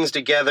putting things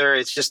together.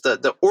 It's just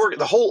the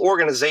whole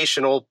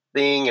organizational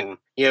thing and,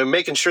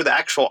 making sure the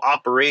actual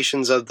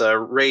operations of the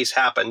race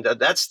happen.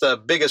 That's the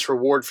biggest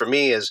reward for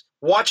me is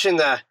watching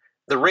the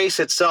race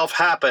itself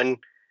happen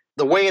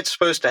the way it's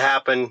supposed to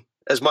happen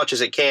as much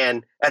as it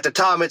can at the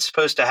time it's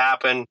supposed to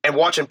happen and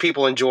watching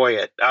people enjoy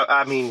it.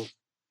 I mean,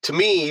 to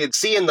me, it's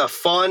seeing the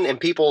fun in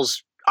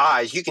people's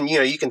eyes. You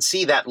can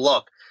see that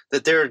look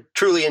that they're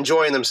truly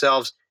enjoying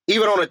themselves,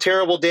 even on a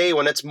terrible day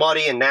when it's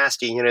muddy and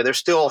nasty. They're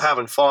still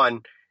having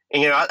fun.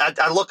 And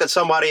I look at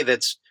somebody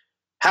that's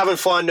having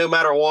fun no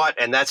matter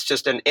what, and that's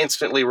just an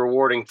instantly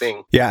rewarding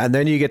thing. Yeah, and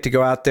then you get to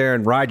go out there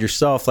and ride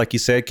yourself, like you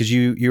said, because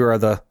you are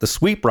the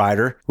sweep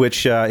rider,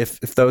 which if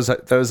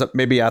those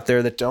maybe out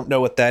there that don't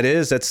know what that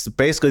is, that's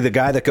basically the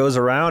guy that goes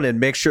around and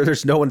makes sure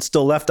there's no one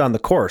still left on the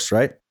course,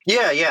 right?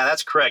 Yeah,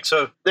 that's correct.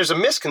 So there's a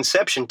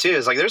misconception too.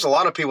 It's like there's a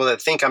lot of people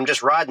that think I'm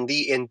just riding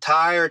the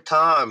entire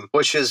time,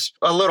 which is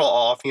a little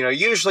off.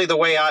 Usually the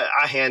way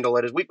I handle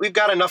it is we've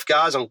got enough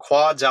guys on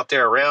quads out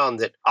there around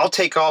that I'll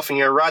take off and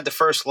ride the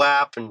first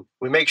lap and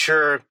we make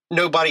sure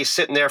nobody's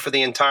sitting there for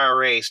the entire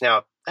race.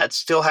 Now, that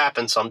still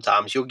happens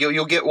sometimes. You'll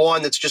get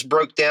one that's just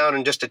broke down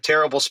in just a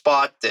terrible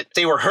spot that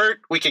they were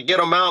hurt. We could get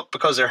them out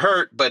because they're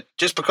hurt, but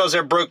just because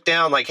they're broke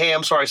down, like, hey,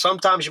 I'm sorry,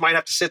 sometimes you might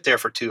have to sit there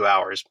for 2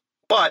 hours.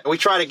 But we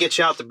try to get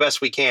you out the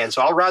best we can.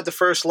 So I'll ride the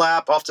first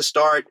lap off the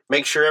start,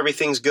 make sure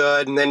everything's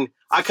good. And then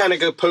I kind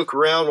of go poke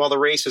around while the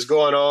race is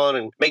going on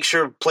and make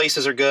sure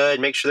places are good,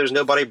 make sure there's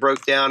nobody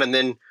broke down. And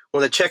then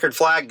when the checkered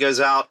flag goes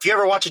out, if you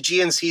ever watch a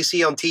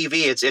GNCC on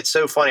TV, it's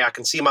so funny. I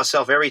can see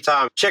myself every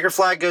time. Checkered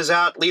flag goes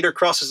out, leader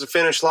crosses the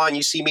finish line.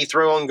 You see me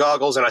throw on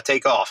goggles and I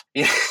take off.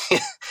 And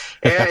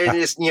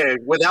it's,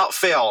 without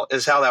fail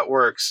is how that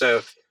works.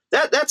 So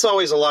that's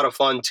always a lot of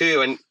fun too.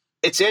 And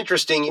it's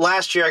interesting.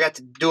 Last year, I got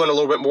to doing a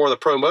little bit more of the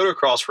pro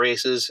motocross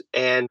races,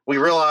 and we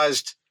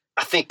realized,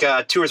 I think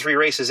 2 or 3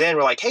 races in,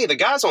 we're like, hey, the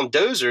guys on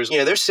dozers,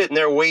 they're sitting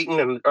there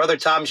waiting, and other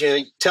times,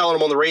 telling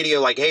them on the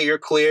radio, like, hey, you're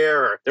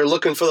clear, or they're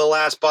looking for the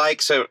last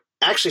bike. So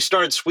actually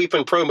started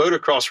sweeping pro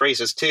motocross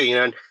races too,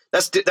 and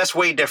that's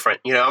way different.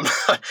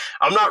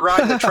 I'm not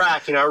riding the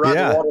track, I ride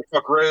the water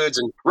truck roads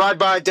and ride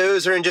by a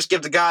dozer and just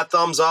give the guy a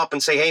thumbs up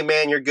and say, hey,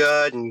 man, you're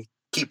good, and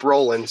keep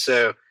rolling.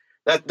 So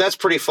that's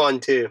pretty fun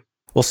too.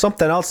 Well,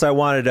 something else I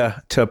wanted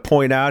to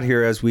point out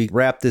here as we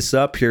wrap this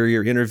up here,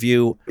 your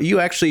interview, you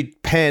actually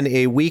pen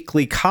a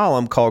weekly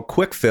column called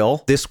Quick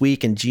Fill, This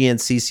Week in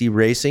GNCC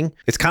Racing.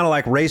 It's kind of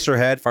like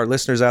Racerhead. If our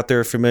listeners out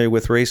there are familiar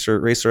with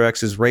Racer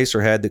X's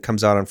Racerhead that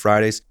comes out on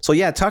Fridays. So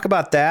yeah, talk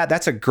about that.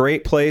 That's a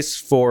great place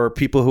for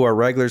people who are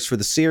regulars for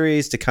the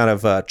series to kind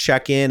of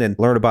check in and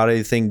learn about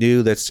anything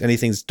new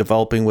anything's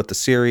developing with the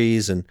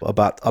series and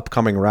about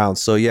upcoming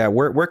rounds. So yeah,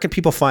 where can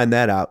people find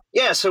that out?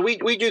 Yeah, so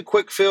we do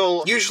Quick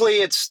Fill.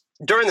 Usually it's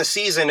during the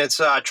season, it's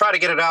try to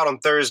get it out on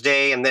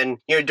Thursday, and then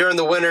during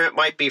the winter it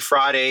might be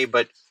Friday,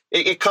 but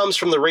it comes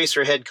from the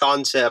Racerhead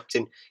concept.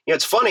 And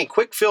it's funny,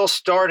 Quick Fill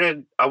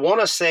started, I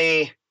want to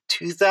say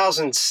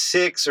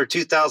 2006 or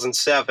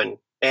 2007,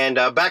 and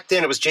back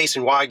then it was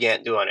Jason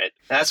Wygant doing it.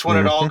 That's when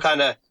it all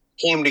kind of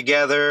came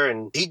together,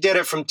 and he did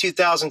it from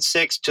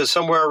 2006 to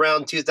somewhere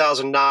around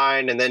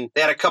 2009, and then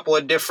they had a couple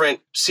of different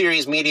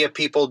series media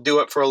people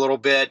do it for a little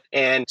bit,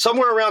 and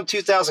somewhere around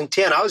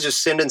 2010 I was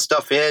just sending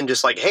stuff in,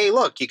 just like, hey,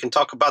 look, you can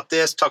talk about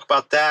this, talk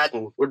about that,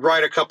 and would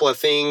write a couple of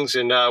things.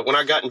 And when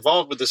I got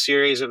involved with the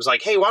series, it was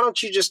like, hey, why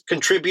don't you just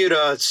contribute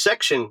a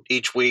section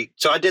each week?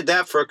 So I did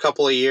that for a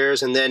couple of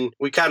years, and then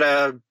we kind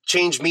of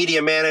changed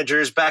media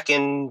managers back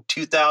in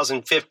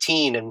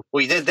 2015, and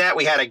we did that.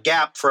 We had a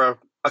gap for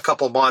a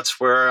couple months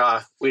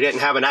where we didn't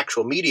have an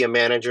actual media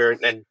manager,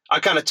 and I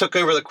kind of took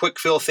over the Quick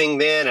Fill thing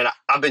then, and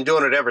I've been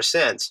doing it ever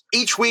since.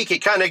 Each week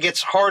it kind of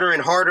gets harder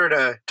and harder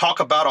to talk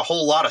about a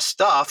whole lot of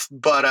stuff,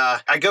 but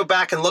I go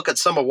back and look at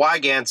some of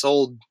Wygant's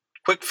old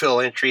Quick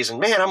Fill entries, and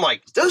man, I'm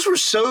like, those were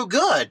so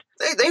good.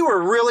 They were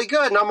really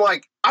good, and I'm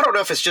like, I don't know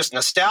if it's just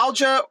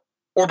nostalgia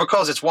or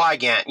because it's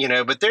Wygant,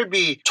 but there'd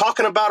be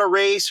talking about a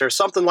race or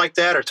something like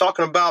that, or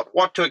talking about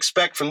what to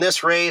expect from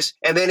this race,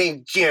 and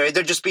then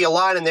there'd just be a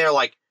line in there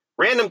like,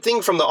 random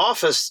thing from the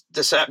office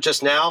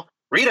just now,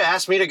 Rita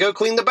asked me to go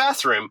clean the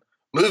bathroom.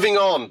 Moving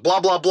on,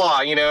 blah, blah, blah,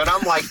 and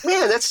I'm like,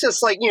 man, that's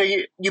just like,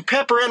 you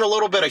pepper in a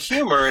little bit of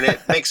humor and it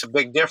makes a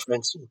big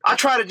difference. I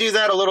try to do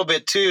that a little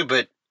bit too,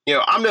 but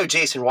I'm no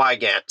Jason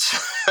Wygant.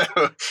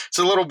 It's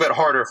a little bit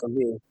harder for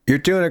me. You're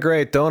doing a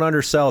great. Don't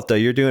undersell it, though.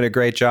 You're doing a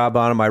great job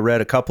on them. I read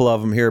a couple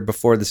of them here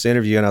before this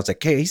interview, and I was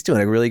like, hey, he's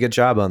doing a really good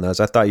job on those.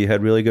 I thought you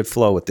had really good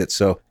flow with it.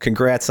 So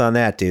congrats on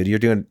that, dude. You're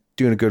doing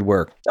a good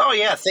work. Oh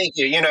yeah, thank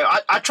you.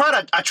 I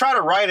try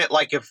to write it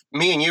like if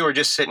me and you were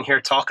just sitting here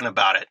talking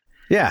about it.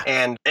 Yeah.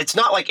 And it's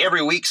not like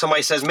every week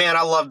somebody says, man,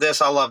 I love this,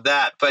 I love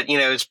that. But,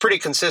 it's pretty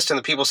consistent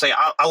that people say,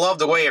 I love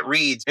the way it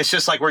reads. It's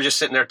just like we're just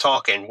sitting there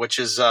talking, which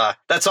is,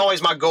 that's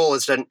always my goal,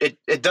 is that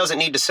it doesn't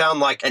need to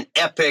sound like an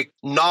epic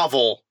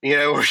novel.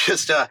 We're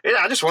just,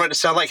 I just want it to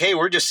sound like, hey,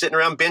 we're just sitting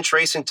around bench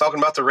racing, talking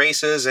about the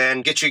races,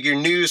 and get you your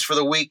news for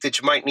the week that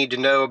you might need to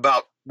know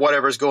about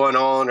whatever's going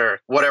on or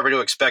whatever to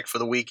expect for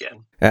the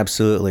weekend.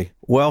 Absolutely.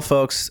 Well,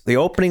 folks, the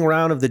opening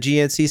round of the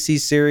GNCC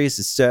series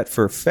is set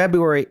for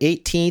February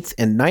 18th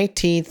and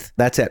 19th.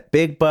 That's at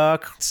Big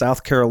Buck,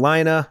 South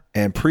Carolina,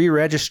 and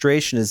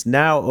pre-registration is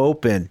now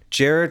open.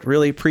 Jared,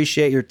 really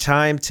appreciate your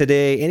time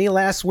today. Any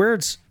last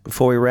words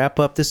before we wrap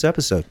up this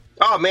episode?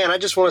 Oh, man, I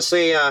just want to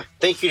say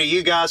thank you to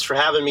you guys for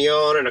having me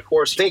on. And, of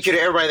course, thank you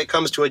to everybody that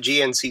comes to a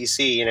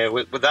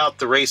GNCC. Without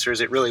the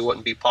racers, it really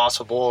wouldn't be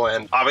possible.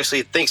 And,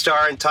 obviously, thanks to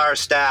our entire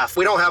staff.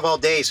 We don't have all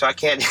day, so I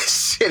can't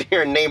sit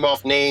here and name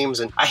off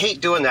names. And I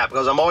hate doing that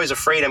because I'm always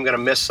afraid I'm going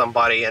to miss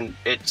somebody. And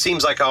it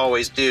seems like I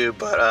always do.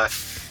 But,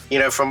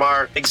 from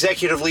our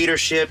executive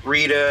leadership,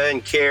 Rita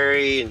and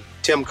Carrie and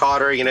Tim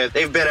Cotter,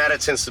 they've been at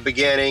it since the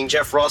beginning.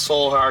 Jeff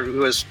Russell,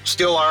 who is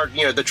still our,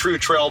 the true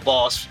trail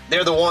boss.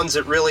 They're the ones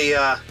that really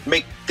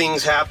make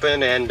things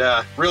happen, and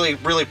really,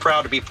 really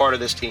proud to be part of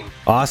this team.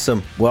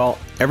 Awesome. Well,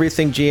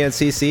 everything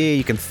GNCC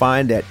you can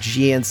find at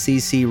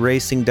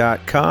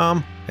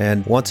gnccracing.com.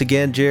 And once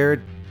again,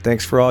 Jared,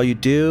 thanks for all you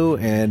do,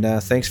 and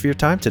thanks for your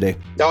time today.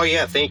 Oh,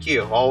 yeah, thank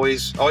you.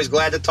 Always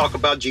glad to talk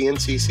about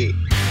GNCC.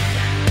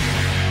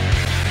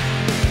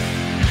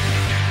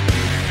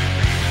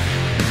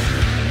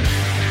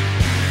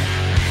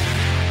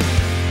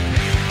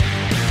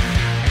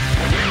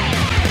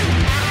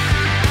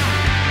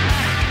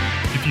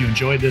 If you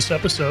enjoyed this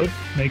episode,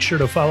 make sure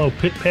to follow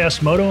Pit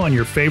Pass Moto on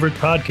your favorite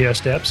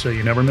podcast app so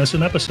you never miss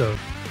an episode.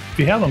 If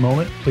you have a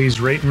moment, please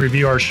rate and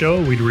review our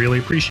show. We'd really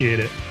appreciate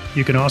it.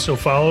 You can also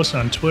follow us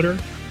on Twitter,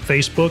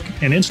 Facebook,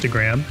 and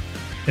Instagram,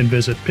 and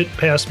visit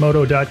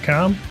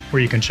pitpassmoto.com,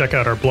 where you can check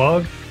out our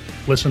blog,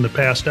 listen to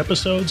past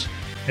episodes,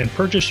 and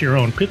purchase your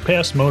own Pit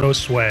Pass Moto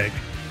swag.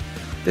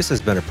 This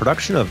has been a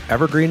production of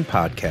Evergreen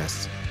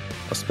Podcasts.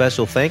 A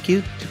special thank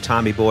you to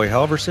Tommy Boy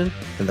Helverson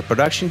and the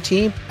production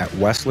team at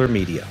Wessler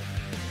Media.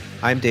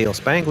 I'm Dale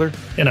Spangler.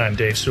 And I'm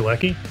Dave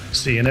Sulecki.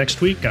 See you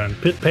next week on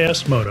Pit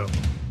Pass Moto.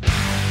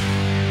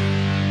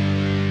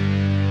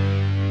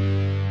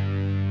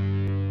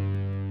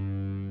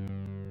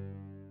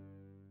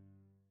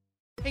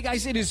 Hey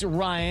guys, it is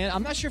Ryan.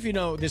 I'm not sure if you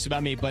know this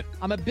about me, but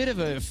I'm a bit of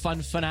a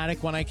fun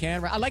fanatic when I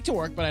can. I like to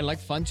work, but I like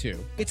fun too.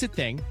 It's a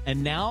thing.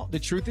 And now the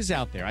truth is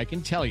out there. I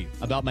can tell you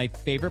about my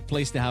favorite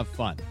place to have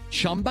fun.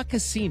 Chumba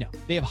Casino.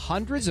 They have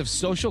hundreds of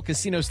social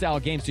casino style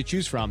games to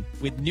choose from,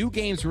 with new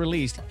games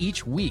released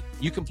each week.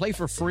 You can play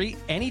for free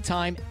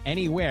anytime,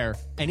 anywhere,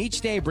 and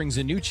each day brings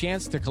a new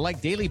chance to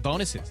collect daily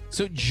bonuses.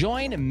 So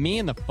join me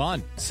in the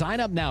fun. Sign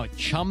up now at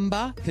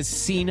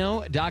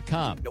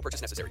ChumbaCasino.com. No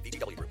purchase necessary.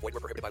 VGW Group. Void where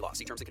prohibited by law.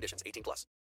 See terms and conditions. 18+.